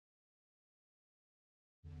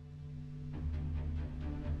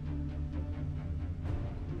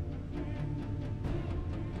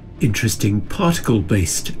interesting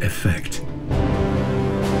particle-based effect.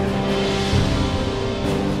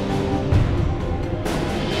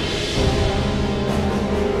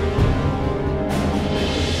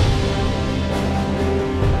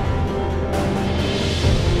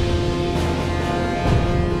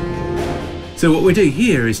 So what we're doing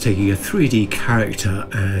here is taking a 3D character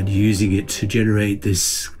and using it to generate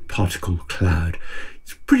this particle cloud.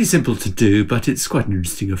 It's pretty simple to do, but it's quite an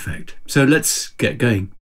interesting effect. So let's get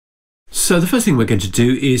going. So the first thing we're going to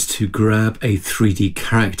do is to grab a 3D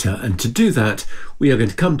character, and to do that we are going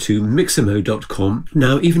to come to mixamo.com.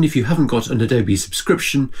 Now, even if you haven't got an Adobe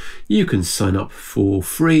subscription, you can sign up for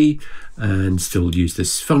free and still use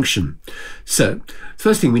this function. So the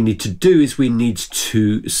first thing we need to do is we need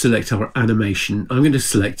to select our animation. I'm going to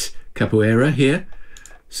select Capoeira here.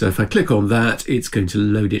 So if I click on that, it's going to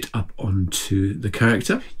load it up onto the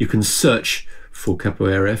character. You can search for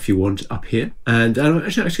Capoeira if you want up here. And I'm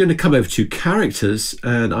actually going to come over to characters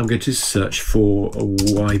and I'm going to search for a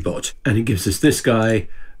Ybot. And it gives us this guy.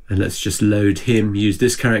 And let's just load him, use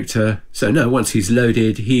this character. So now once he's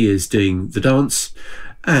loaded, he is doing the dance.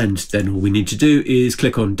 And then all we need to do is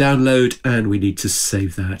click on download, and we need to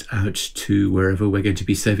save that out to wherever we're going to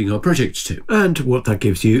be saving our project to. And what that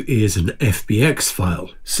gives you is an FBX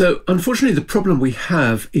file. So unfortunately, the problem we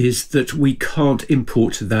have is that we can't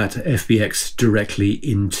import that FBX directly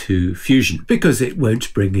into Fusion because it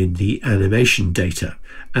won't bring in the animation data.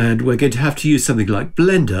 And we're going to have to use something like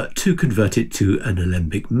Blender to convert it to an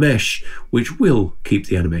Alembic mesh, which will keep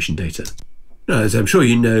the animation data. Now, as I'm sure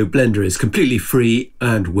you know, Blender is completely free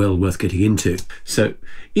and well worth getting into. So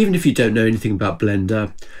even if you don't know anything about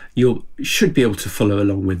Blender, you should be able to follow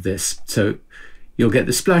along with this. So you'll get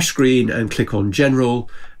the splash screen and click on General,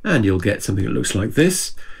 and you'll get something that looks like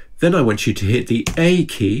this. Then I want you to hit the A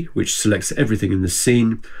key, which selects everything in the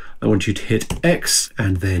scene. I want you to hit X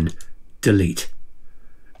and then delete.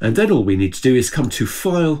 And then all we need to do is come to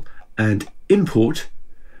File and Import,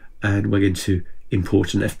 and we're going to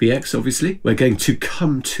import an FBX, obviously. We're going to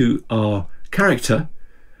come to our character,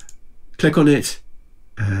 click on it,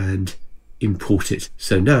 and import it.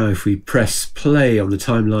 So now if we press play on the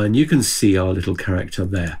timeline, you can see our little character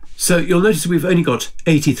there. So you'll notice we've only got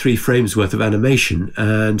 83 frames worth of animation,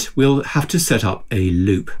 and we'll have to set up a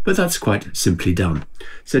loop, but that's quite simply done.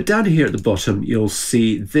 So down here at the bottom, you'll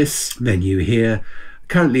see this menu here.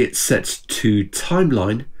 Currently it's set to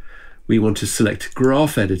timeline. We want to select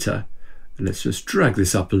graph editor. Let's just drag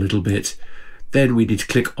this up a little bit. Then we need to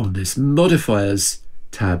click on this modifiers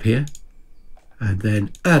tab here and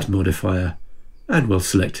then add modifier, and we'll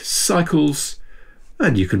select cycles,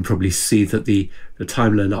 and you can probably see that the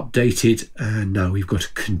timeline updated, and now we've got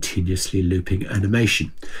a continuously looping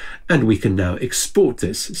animation. And we can now export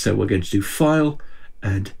this. So we're going to do File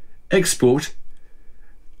and Export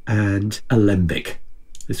and Alembic,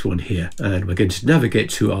 this one here, and we're going to navigate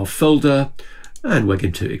to our folder, and we're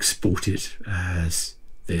going to export it as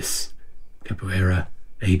this Capoeira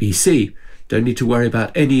ABC. Don't need to worry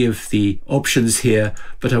about any of the options here,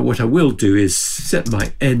 but what I will do is set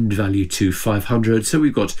my end value to 500, so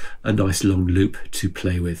we've got a nice long loop to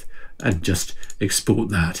play with, and just export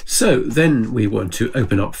that. So then we want to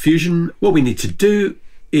open up Fusion. What we need to do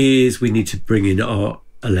is we need to bring in our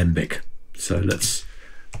Alembic. So let's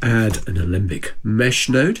add an Alembic mesh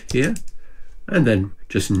node here, and then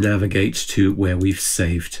just navigate to where we've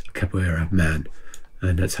saved Capoeira Man.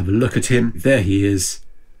 And let's have a look at him. There he is,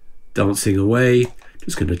 dancing away.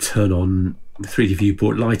 Just going to turn on 3D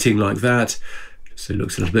viewport lighting like that, so it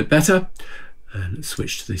looks a little bit better. And let's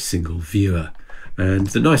switch to the single viewer. And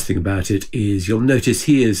the nice thing about it is you'll notice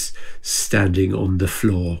he is standing on the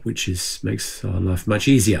floor, which makes our life much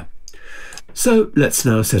easier. So let's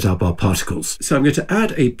now set up our particles. So I'm going to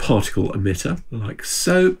add a particle emitter like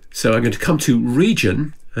so. So I'm going to come to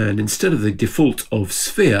region, and instead of the default of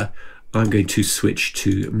sphere, I'm going to switch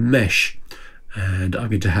to mesh, and I'm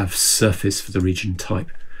going to have surface for the region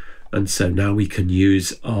type. And so now we can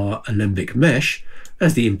use our Alembic mesh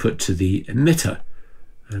as the input to the emitter.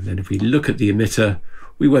 And then if we look at the emitter,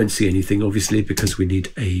 we won't see anything, obviously, because we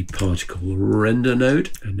need a particle render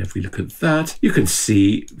node. And if we look at that, you can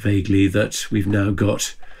see vaguely that we've now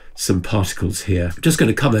got some particles here. I'm just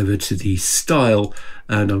going to come over to the style,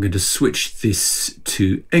 and I'm going to switch this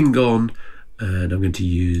to Engon, and I'm going to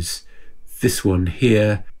use this one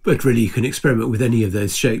here. But really, you can experiment with any of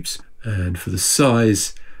those shapes. And for the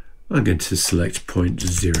size, I'm going to select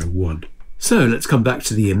 0.01. So let's come back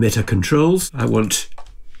to the emitter controls. I want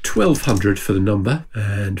 1200 for the number,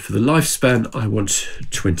 and for the lifespan I want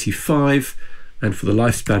 25, and for the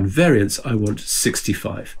lifespan variance I want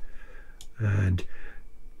 65. And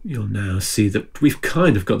you'll now see that we've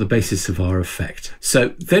kind of got the basis of our effect. So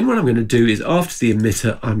then what I'm going to do is, after the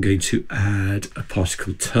emitter, I'm going to add a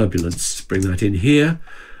particle turbulence. Bring that in here,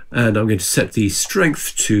 and I'm going to set the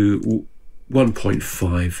strength to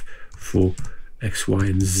 1.5 for X, Y,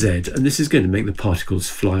 and Z. And this is going to make the particles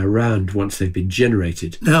fly around once they've been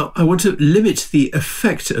generated. Now, I want to limit the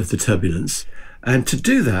effect of the turbulence. And to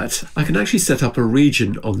do that, I can actually set up a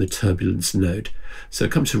region on the turbulence node. So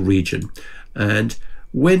come to region, and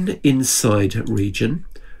when inside region,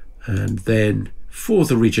 and then for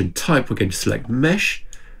the region type, we're going to select mesh,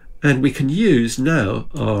 and we can use now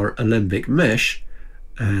our Alembic mesh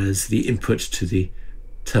as the input to the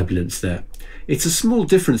turbulence there. It's a small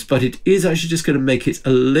difference, but it is actually just going to make it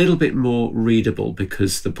a little bit more readable,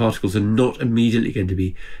 because the particles are not immediately going to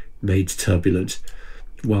be made turbulent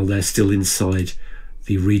while they're still inside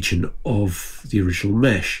the region of the original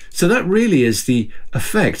mesh. So that really is the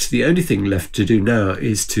effect. The only thing left to do now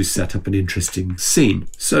is to set up an interesting scene.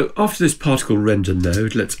 So after this particle render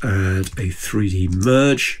node, let's add a 3D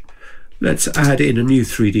merge. Let's add in a new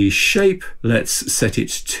 3D shape. Let's set it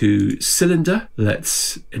to cylinder.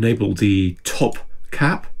 Let's enable the top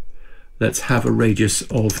cap. Let's have a radius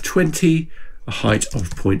of 20, a height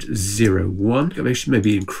of 0.01. I should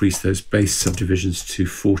maybe increase those base subdivisions to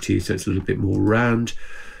 40 so it's a little bit more round.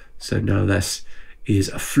 So now this is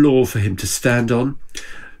a floor for him to stand on.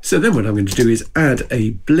 So then what I'm going to do is add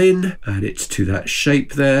a blin, add it to that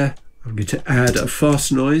shape there. I'm going to add a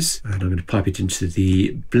fast noise, and I'm going to pipe it into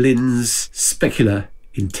the blin's specular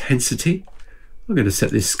intensity. I'm going to set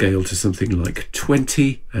this scale to something like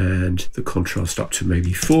 20 and the contrast up to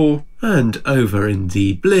maybe 4. And over in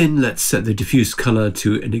the blin, let's set the diffuse color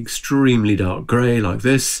to an extremely dark gray like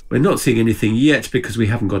this. We're not seeing anything yet because we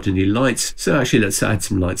haven't got any lights. So actually let's add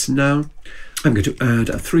some lights now. I'm going to add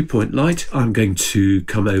a 3-point light. I'm going to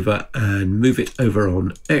come over and move it over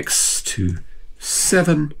on X to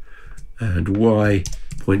 7 and Y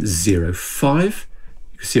 0.05.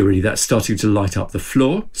 See already that's starting to light up the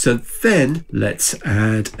floor. So then let's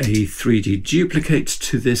add a 3D duplicate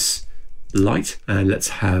to this light, and let's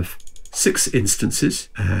have 6 instances,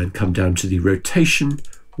 and come down to the rotation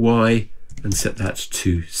Y and set that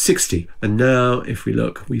to 60. And now if we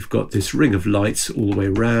look, we've got this ring of lights all the way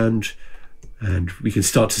around, and we can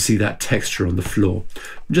start to see that texture on the floor.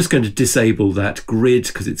 I'm just going to disable that grid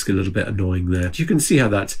because it's a little bit annoying there. You can see how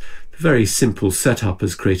that very simple setup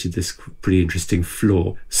has created this pretty interesting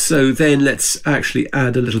floor. So then let's actually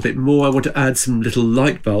add a little bit more. I want to add some little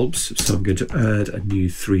light bulbs. So I'm going to add a new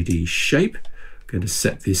 3D shape. I'm going to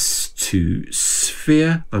set this to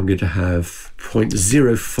sphere. I'm going to have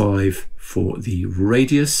 0.05 for the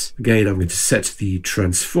radius. Again, I'm going to set the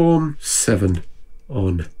transform 7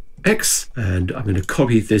 on X, and I'm going to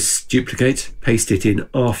copy this duplicate, paste it in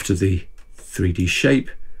after the 3D shape,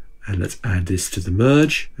 and let's add this to the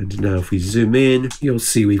merge. And now if we zoom in, you'll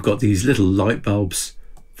see we've got these little light bulbs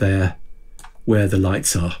there where the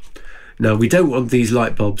lights are. Now we don't want these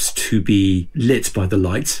light bulbs to be lit by the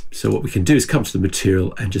lights, so what we can do is come to the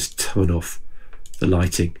material and just turn off the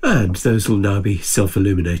lighting, and those will now be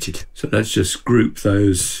self-illuminated. So let's just group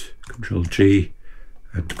those, Control G,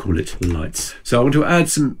 and call it lights. So I want to add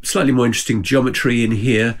some slightly more interesting geometry in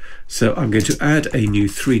here. So I'm going to add a new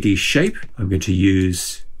 3D shape. I'm going to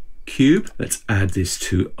use cube. Let's add this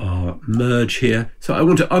to our merge here. So I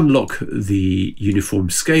want to unlock the uniform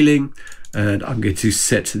scaling, and I'm going to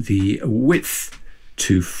set the width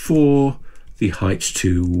to 4, the height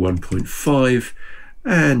to 1.5,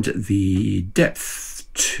 and the depth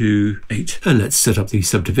to 8. And let's set up the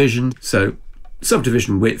subdivision. So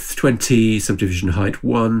subdivision width 20, subdivision height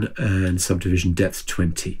 1, and subdivision depth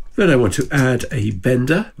 20. Then I want to add a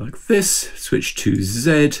bender like this, switch to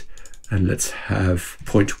Z, and let's have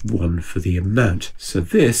 0.1 for the amount. So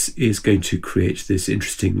this is going to create this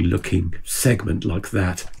interesting looking segment like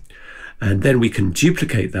that. And then we can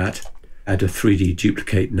duplicate that, add a 3D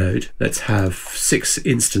duplicate node. Let's have 6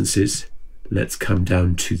 instances. Let's come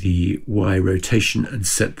down to the Y rotation and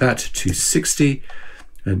set that to 60.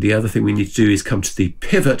 And the other thing we need to do is come to the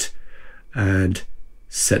pivot and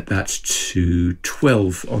set that to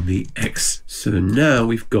 12 on the X. So now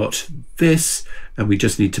we've got this, and we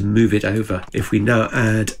just need to move it over. If we now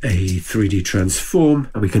add a 3D transform,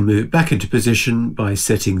 we can move it back into position by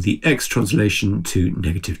setting the X translation to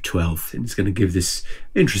 -12. And it's going to give this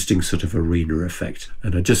interesting sort of arena effect.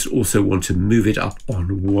 And I just also want to move it up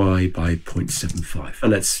on Y by 0.75.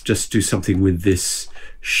 And let's just do something with this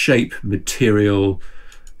shape material.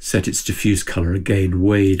 Set its diffuse color again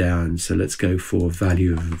way down. So let's go for a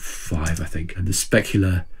value of 5, I think. And the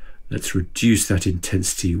specular Let's reduce that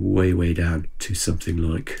intensity way down to something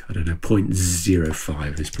like, I don't know,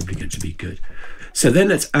 0.05 is probably going to be good. So then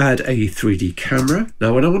let's add a 3D camera.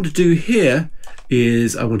 Now what I want to do here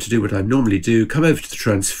is I want to do what I normally do, come over to the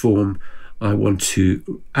transform. I want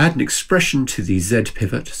to add an expression to the Z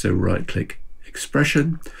pivot. So right click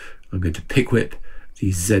expression. I'm going to pick whip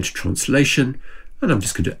the Z translation, and I'm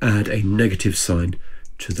just going to add a negative sign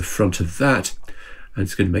to the front of that. And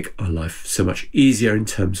it's going to make our life so much easier in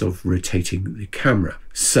terms of rotating the camera.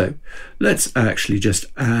 So let's actually just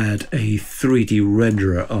add a 3D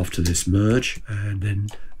renderer after this merge, and then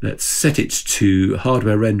let's set it to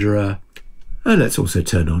hardware renderer, and let's also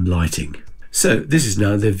turn on lighting. So this is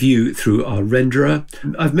now the view through our renderer.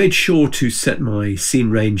 I've made sure to set my scene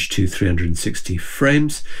range to 360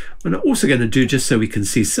 frames. What I'm also going to do, just so we can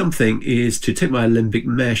see something, is to take my Alembic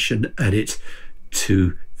mesh and add it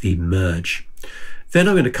to the merge. Then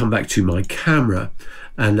I'm going to come back to my camera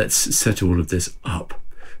and let's set all of this up.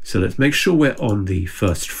 So let's make sure we're on the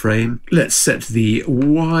first frame. Let's set the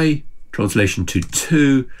Y translation to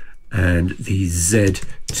 2 and the Z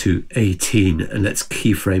to 18, and let's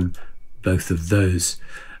keyframe both of those.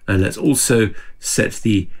 And let's also set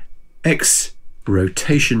the X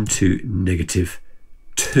rotation to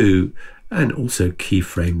 -2 and also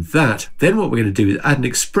keyframe that. Then what we're going to do is add an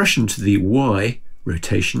expression to the Y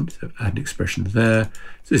rotation, so add an expression there.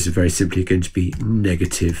 So this is very simply going to be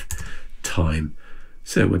negative time.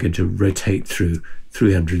 So we're going to rotate through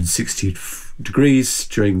 360 degrees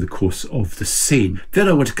during the course of the scene. Then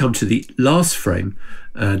I want to come to the last frame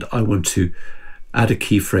and I want to add a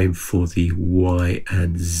keyframe for the Y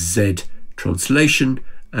and Z translation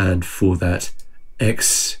and for that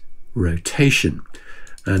X rotation.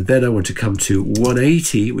 And then I want to come to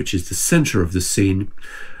 180, which is the center of the scene.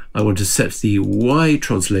 I want to set the Y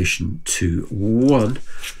translation to 1,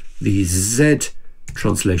 the Z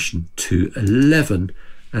translation to 11,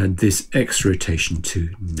 and this X rotation to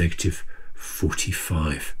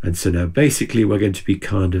 -45. And so now basically we're going to be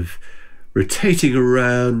kind of rotating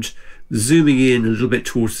around, zooming in a little bit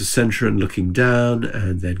towards the center and looking down,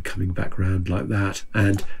 and then coming back around like that.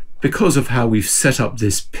 And because of how we've set up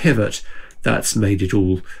this pivot, that's made it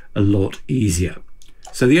all a lot easier.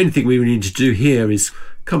 So the only thing we need to do here is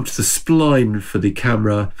come to the spline for the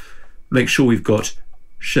camera, make sure we've got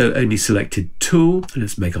show only selected tool, and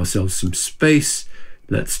let's make ourselves some space.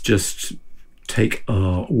 Let's just take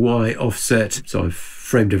our Y offset. So I've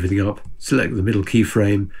framed everything up, select the middle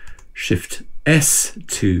keyframe, Shift S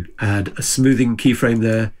to add a smoothing keyframe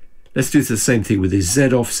there. Let's do the same thing with the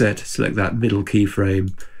Z offset, select that middle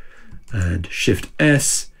keyframe and Shift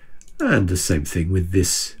S, and the same thing with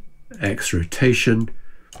this X rotation.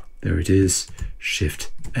 There it is,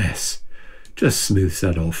 Shift S. Just smooths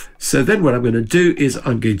that off. So then what I'm going to do is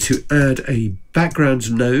I'm going to add a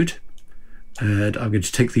background node, and I'm going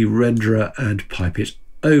to take the renderer and pipe it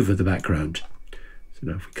over the background. So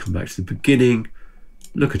now if we come back to the beginning,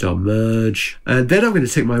 look at our merge, and then I'm going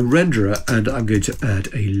to take my renderer and I'm going to add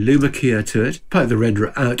a Luma keyer to it, pipe the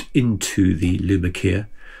renderer out into the Luma keyer.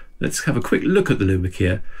 Let's have a quick look at the Luma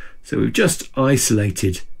keyer. So we've just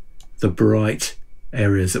isolated the bright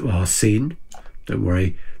areas of our scene. Don't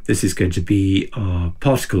worry, this is going to be our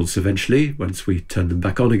particles eventually once we turn them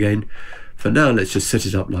back on again. For now, let's just set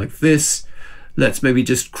it up like this. Let's maybe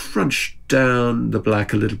just crunch down the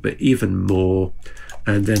black a little bit even more,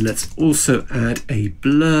 and then let's also add a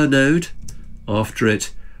blur node after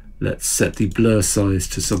it. Let's set the blur size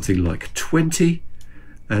to something like 20,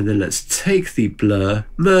 and then let's take the blur,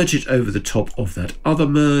 merge it over the top of that other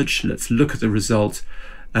merge. Let's look at the result,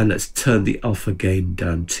 and let's turn the alpha gain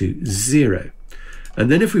down to 0. And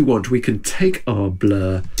then if we want, we can take our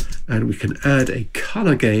blur and we can add a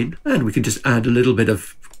color gain, and we can just add a little bit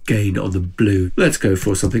of gain on the blue. Let's go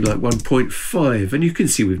for something like 1.5, and you can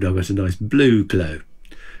see we've now got a nice blue glow.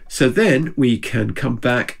 So then we can come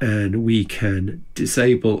back and we can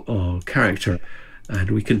disable our character,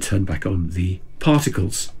 and we can turn back on the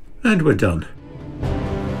particles, and we're done.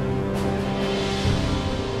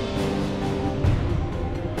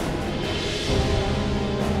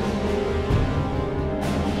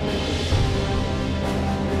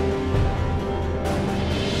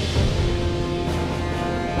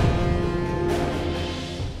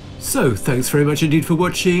 So thanks very much indeed for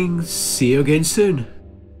watching. See you again soon.